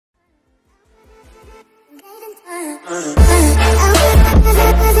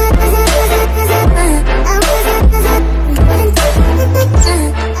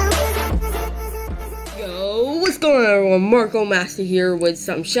Marco Master here with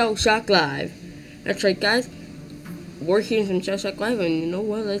some Shellshock Live. That's right, guys. We're here in some Shellshock Live, and you know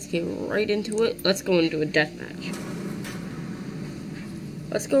what? Let's get right into it. Let's go into a deathmatch.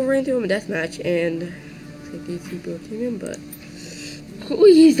 Let's go right into a deathmatch, and take these people team in, but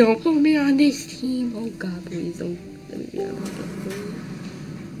please don't put me on this team. Oh God, please don't. Let me be on this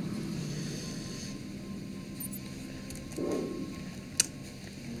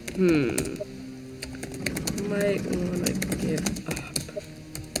team. Might wanna give up.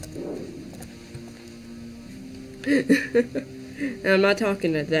 And I'm not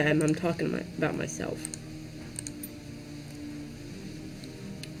talking to them, I'm talking about myself.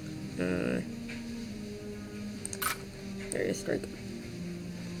 There is strike.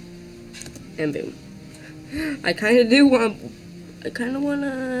 And boom. I kinda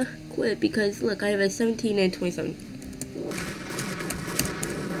wanna quit because look, I have a 17 and 27.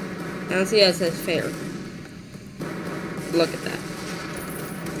 I don't see how it says fair. Look at that.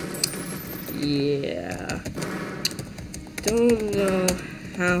 Yeah. Don't know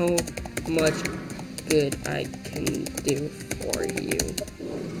how much good I can do for you.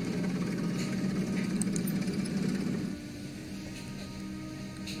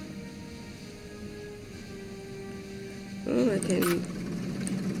 Oh, I can.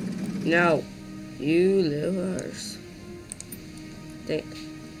 No. You losers. Think.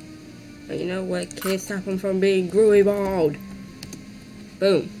 You know what? Can't stop him from being groovy balled.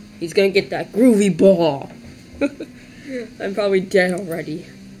 Boom. He's gonna get that groovy ball. I'm probably dead already.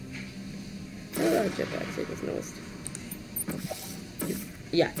 Oh, jetpack signals noticed.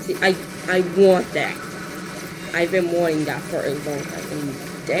 Yeah, see, I want that. I've been wanting that for a long time. And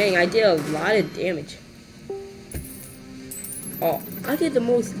dang, I did a lot of damage. Oh, I did the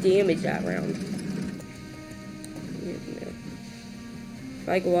most damage that round. If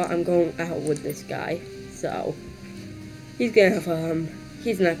I go out, I'm going out with this guy. So, he's gonna have,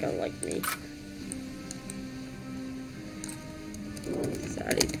 he's not gonna like me.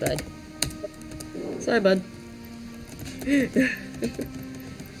 Sorry, bud. Sorry, bud.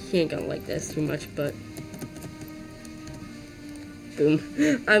 He ain't gonna like this too much, but... Boom.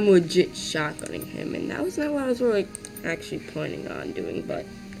 I'm legit shotgunning him, and that was not what I was really actually planning on doing, but...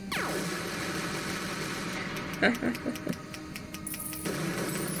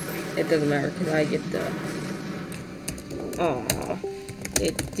 It doesn't matter, because I get the... Aww.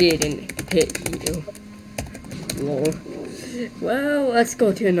 It didn't hit you. Lol. Well, let's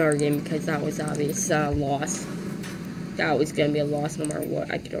go to another game, because that was obvious loss. That was gonna be a loss no matter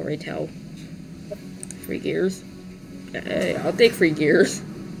what, I could already tell. Free gears. Hey, I'll take free gears.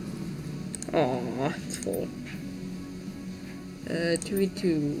 Aww, it's full.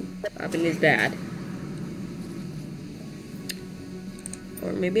 2v2. Popping is bad.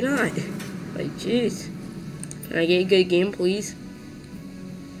 Or maybe not. Like, jeez. Can I get a good game, please?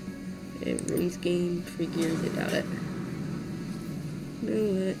 It ruins game, free gears, I doubt it.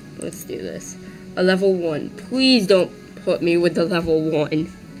 No, let's do this. A level 1. Please don't put me with the level 1.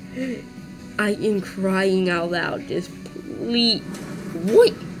 I am crying out loud. Just please.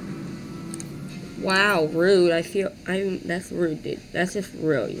 What? Wow, rude. That's rude, dude. That's just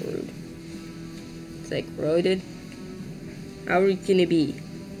really rude. It's like, really, dude? How are you gonna be?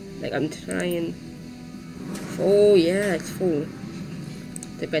 Like, I'm trying. Oh, yeah, it's full.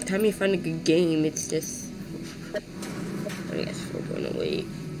 Like, by the time you find a good game, it's just. I guess 4.08.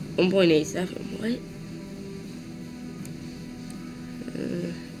 1.87. What?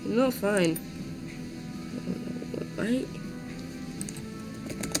 No, fine. What?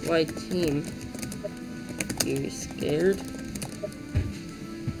 White team. You scared?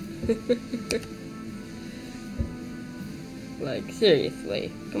 Like,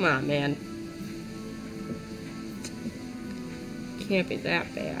 seriously. Come on, man. Can't be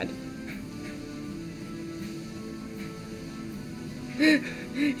that bad.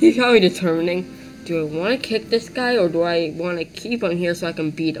 He's probably determining, do I want to kick this guy or do I want to keep him here so I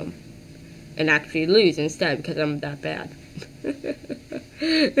can beat him? And actually lose instead because I'm that bad.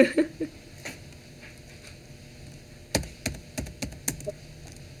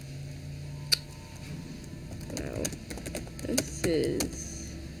 Wow. This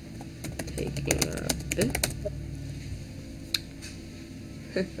is taking a bit.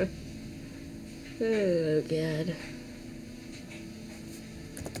 Oh God.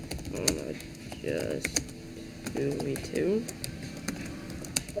 Just do me too.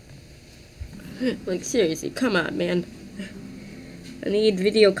 Like, seriously, come on, man. I need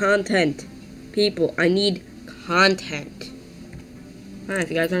video content. People, I need content. Alright,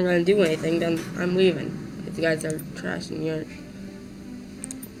 if you guys aren't gonna do anything, then I'm leaving. If you guys are trashing your...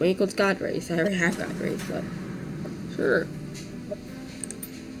 When equals God race, I already have God race, but... Sure.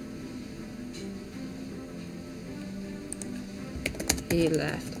 He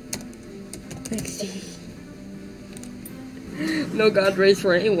left. XD. No god race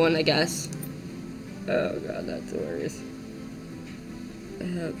for anyone, I guess. Oh god, that's hilarious.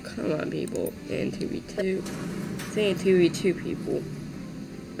 Oh, come on, people. And 2v2. Saying 2v2 people.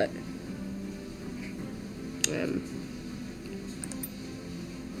 But,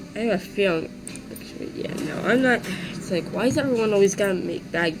 I have a feeling. Actually, yeah, no, I'm not. It's like, why is everyone always gotta make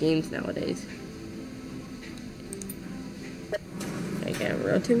bad games nowadays? Like a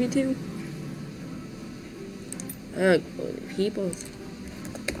real 2v2? Oh, people's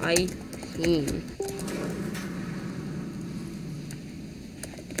white team.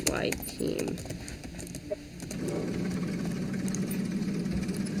 White team.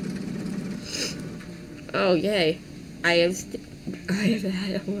 Oh, yay. I have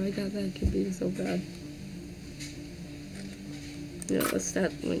had, oh my god, that could be so bad. No, let's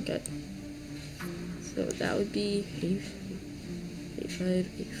start like that. So that would be 85,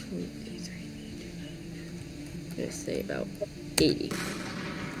 84, 83, 82. I'm gonna say about 80.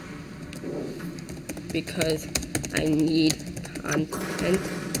 Because I need content.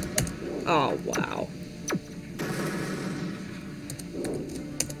 Oh, wow.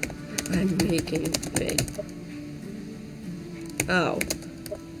 I'm making big. Oh.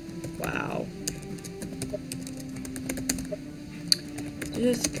 Wow.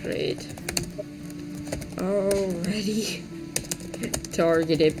 Just great. Already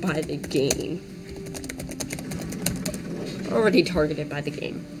targeted by the game. Already targeted by the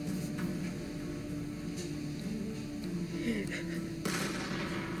game.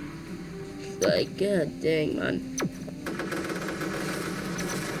 It's like, god dang, man.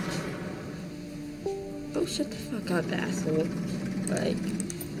 Oh, shut the fuck up, asshole. Like,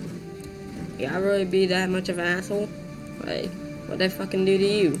 you gotta really be that much of an asshole? Like, what'd I fucking do to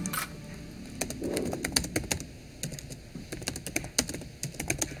you?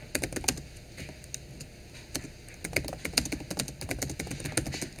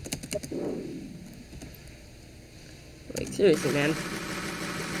 Like, seriously, man.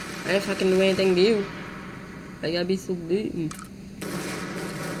 I didn't fucking do anything to you. I gotta be so beaten.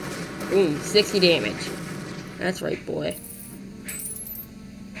 Boom, 60 damage. That's right, boy.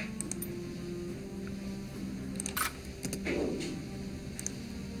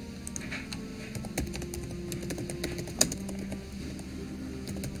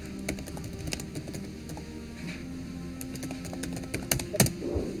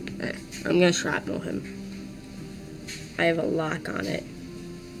 I'm gonna shrapnel him. I have a lock on it.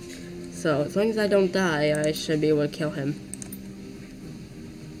 So, as long as I don't die, I should be able to kill him.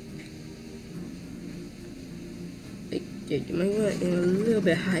 Dude, you might want it a little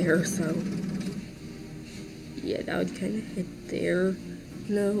bit higher, so... Yeah, that would kind of hit there.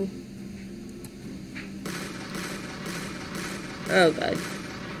 No. Oh, God.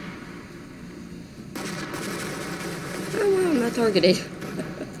 Oh, wow, I'm not targeted.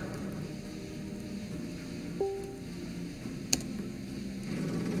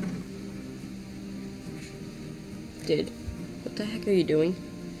 Dude, what the heck are you doing?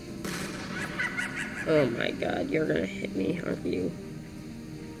 Oh my god, you're gonna hit me, aren't you?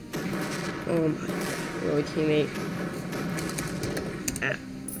 Oh my god, really, teammate? Ah.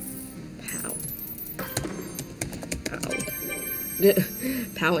 Pow. Pow.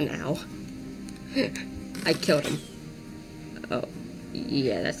 Pow and ow. I killed him. Oh,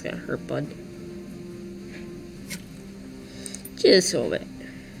 yeah, that's gonna hurt, bud. Just a little bit.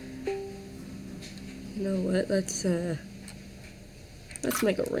 You know what, let's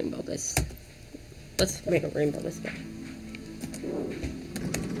make a rainbow this. Let's make a rainbow this guy.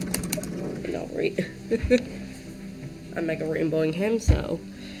 No, right? I'm mega rainbowing him, so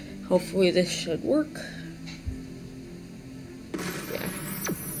hopefully this should work.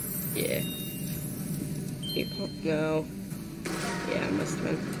 Yeah. No. Yeah, I must have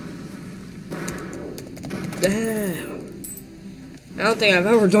been. Damn. I don't think I've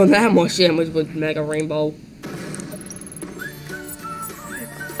ever done that much damage with Mega Rainbow.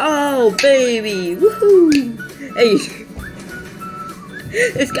 Oh, baby! Woohoo! Hey!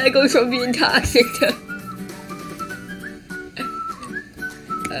 This guy goes from being toxic to...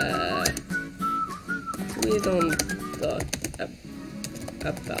 we don't talk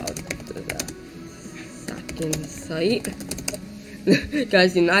about the second site.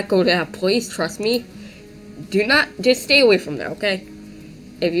 Guys, do not go to that place, trust me. Do not, just stay away from there, okay?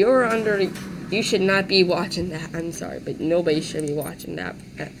 If you're under, you should not be watching that. I'm sorry, but nobody should be watching that,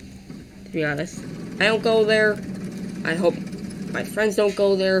 to be honest. I don't go there. I hope my friends don't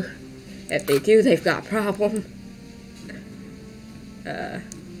go there. If they do, they've got a problem.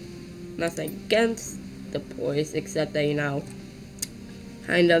 Nothing against the place, except that, you know,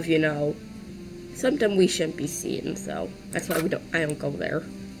 kind of, you know, something we shouldn't be seeing, so that's why I don't go there.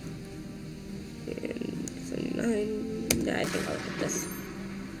 And so 9, yeah, I think I'll hit this.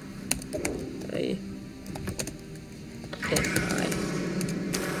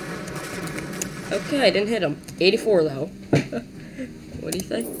 Okay, I didn't hit him. 84 though. What do you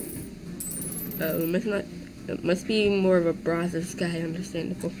say? It must be more of a Brazos guy,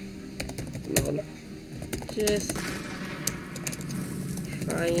 understandable. Just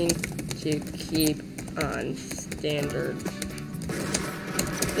trying to keep on standard.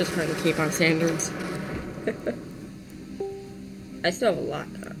 Just trying to keep on standards. I still have a lock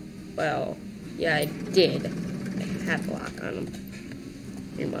on. Well, yeah, I did. I had a lock on him.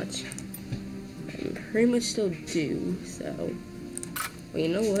 Pretty much. I pretty much still do, so. Well, you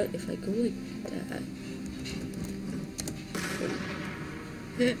know what? If I go like that.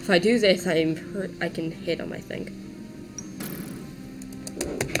 If I do this, I can hit him, I think.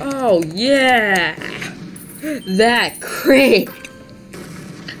 Oh, yeah! That crit!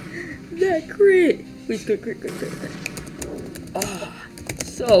 That crit! Please, crit. Oh,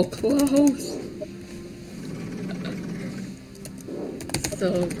 so close.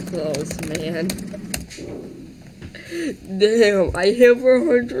 So close, man. Damn, I hit for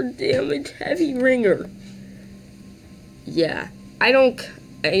 100 damage. Heavy ringer. Yeah, I don't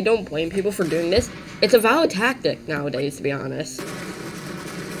blame people for doing this. It's a valid tactic nowadays, to be honest.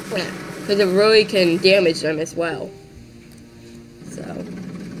 Yeah, because it really can damage them as well. So,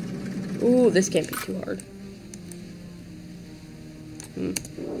 ooh, this can't be too hard.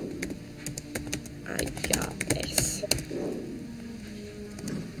 I got this.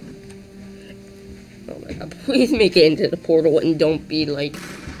 Oh my god, please make it into the portal and don't be like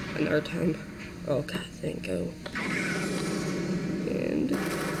another time. Oh god, thank you. And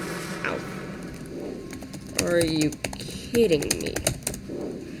ow. Are you kidding me?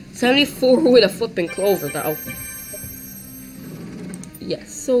 74 with a flipping clover though.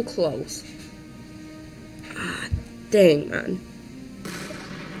 Yes, so close. Ah, dang, man.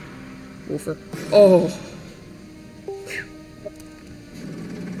 Woofer. Oh. Whew.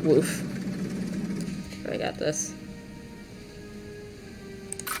 Woof. I got this.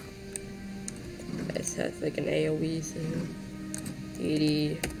 This has like an AoE, so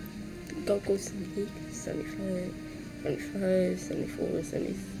 80. Go 78, 75, 75, 74,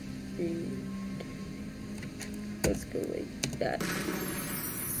 73. Let's go like that.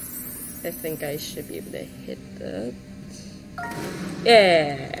 I think I should be able to hit that.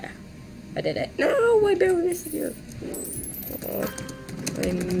 Yeah! I did it. No, I barely missed it here. Oh,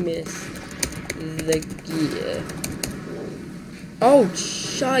 I missed the gear. Oh,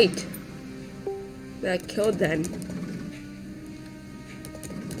 shite! That killed them.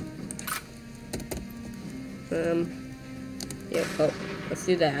 Yep, oh, let's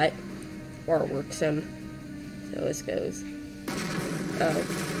do that. Fireworks him. So this goes. Oh,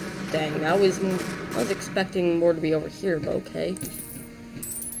 dang, I was expecting more to be over here, but okay.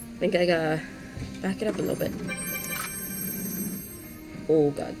 I think I gotta back it up a little bit.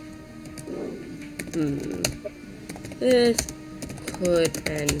 Oh god. This could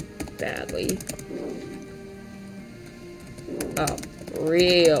end badly. Oh,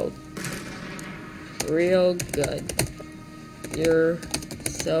 real good. You're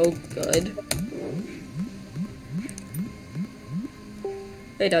so good.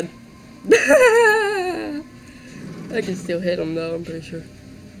 Hey, Dad. I can still hit him though, I'm pretty sure.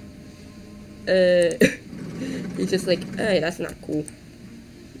 He's just like, hey, that's not cool.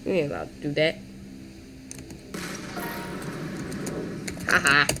 You ain't allowed to do that.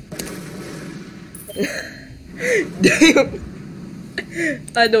 Haha. Damn.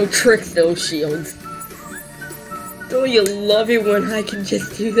 I don't trick those shields. Don't you love it when I can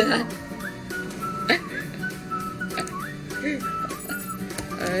just do that?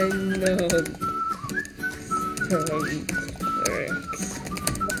 I know.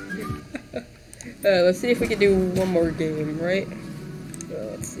 Let's see if we can do one more game, right?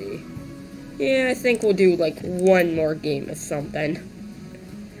 Let's see. Yeah, I think we'll do like one more game or something.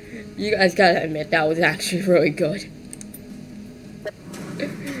 You guys gotta admit that was actually really good.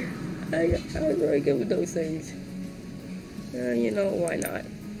 I was really good with those things. You know, why not?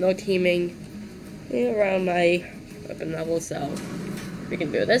 No teaming. Around my weapon level, so we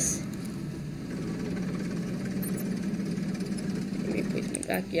can do this. Let me place me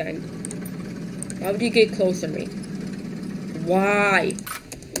back behind. Why would you get closer to me? Why?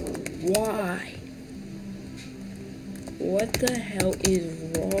 Why? What the hell is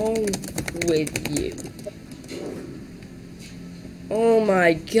wrong with you? Oh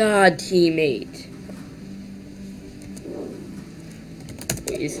my god, teammate.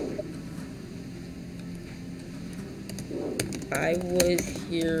 please. I was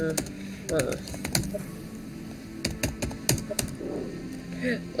here first.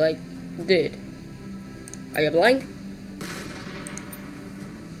 Like, dude. Are you blind?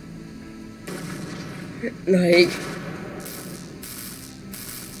 Like,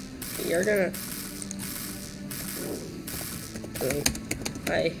 you're gonna... Like,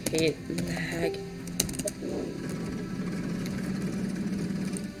 I hate lag.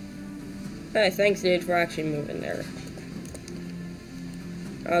 Hey, thanks dude for actually moving there.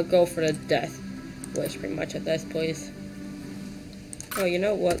 I'll go for the death wish pretty much at this place. Oh, you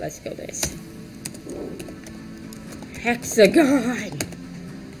know what? Let's go this. Hexagon!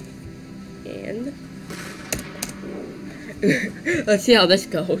 And... let's see how this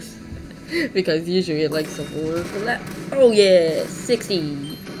goes. Because usually it likes to work for that. Oh yeah!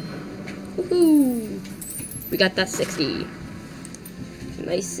 60! Woohoo! We got that 60.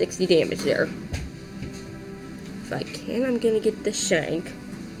 Nice 60 damage there. If I can, I'm gonna get the shank.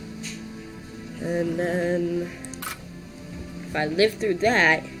 And then... if I live through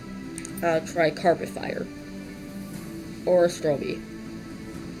that, I'll try carpet fire. Or Stroby.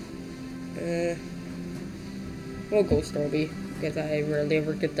 We'll go Stroby, because I rarely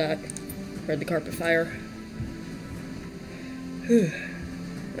ever get that. For the carpet fire.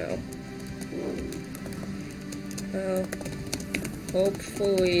 No. Well,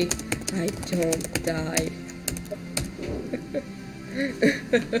 hopefully I don't die.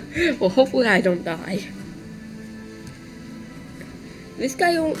 Well, hopefully I don't die. This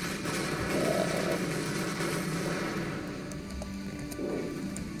guy won't...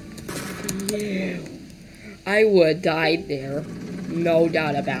 yeah. I would die there. No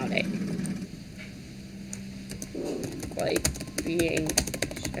doubt about it. Like, being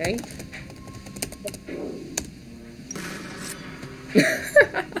shanked.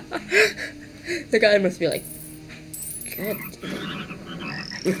 The guy must be like, God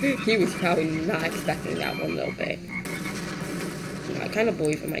damn. He was probably not expecting that one little bit. I kind of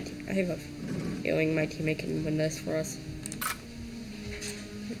believe in my team. I have a feeling my teammate can win this for us.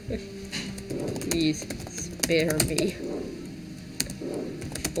 Please spare me,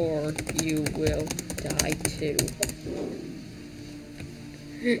 or you will die too.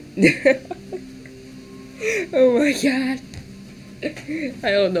 Oh my god.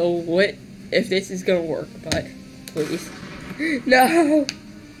 I don't know what if this is gonna work, but please. No!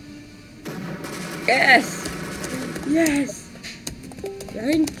 Yes! Yes!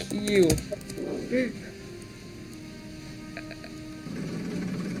 Thank you.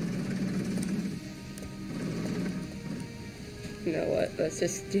 You know what? Let's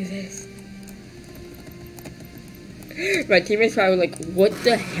just do this. My teammates probably like, what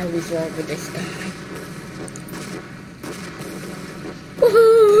the hell is wrong with this guy?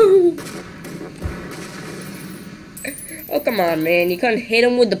 Woohoo! Oh, come on, man. You couldn't hit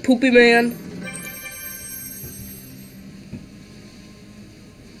him with the poopy man?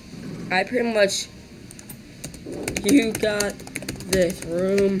 I pretty much... you got this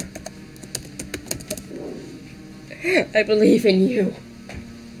room. I believe in you.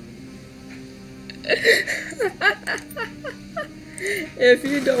 If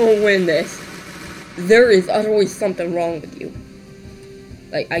you don't win this, there is utterly something wrong with you.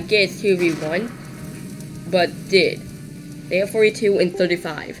 Like, I get it's 2v1, but dude, they have 42 and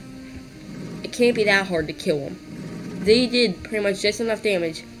 35. It can't be that hard to kill them. They did pretty much just enough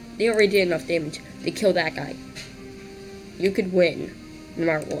damage. They already did enough damage to kill that guy. You could win, no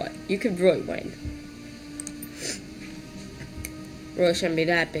matter what. You could really win. Really shouldn't be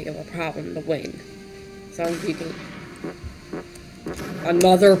that big of a problem to win. As long as you can...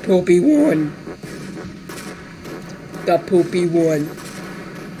 Another poopy one. The poopy one.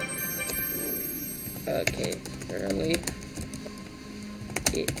 Okay, really.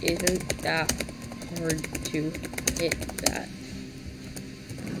 It isn't that hard to hit that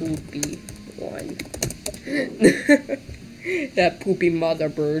poopy one. That poopy mother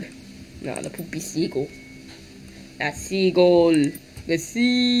bird. No, the poopy seagull. That seagull. The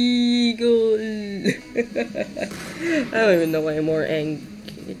seagull. I don't even know anymore. And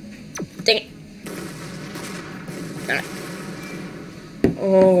dang it. Ah.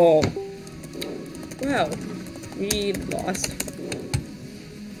 Oh. Wow. We lost.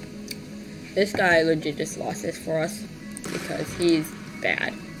 This guy legit just lost this for us because he's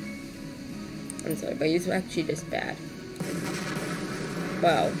bad. I'm sorry, but he's actually just bad.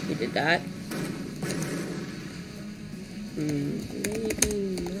 Wow, he did that.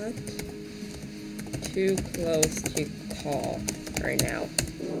 Maybe not too close to call right now.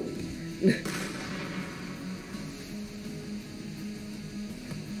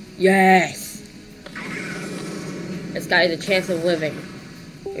 Yes! This guy has a chance of living.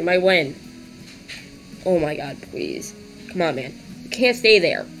 We might win. Oh my god, please. Come on, man. You can't stay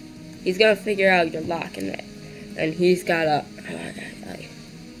there. He's gonna figure out you're locking it. And he's gotta...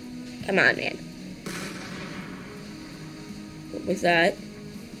 Come on, man. What was that?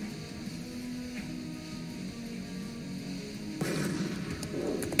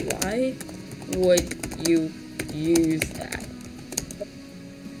 Why would you use that?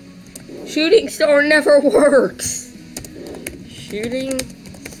 Shooting star never works! Shooting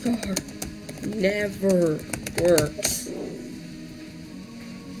star never works.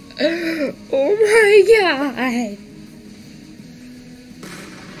 Oh my god!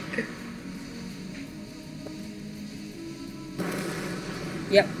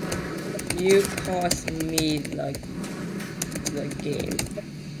 Yep, you cost me the game.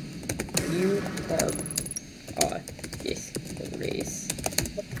 You are this race.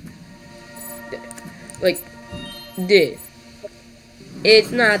 Like, dude, it's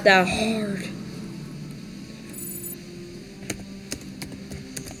not that hard.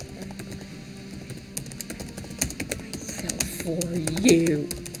 For you.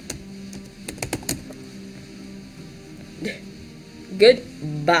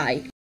 Goodbye.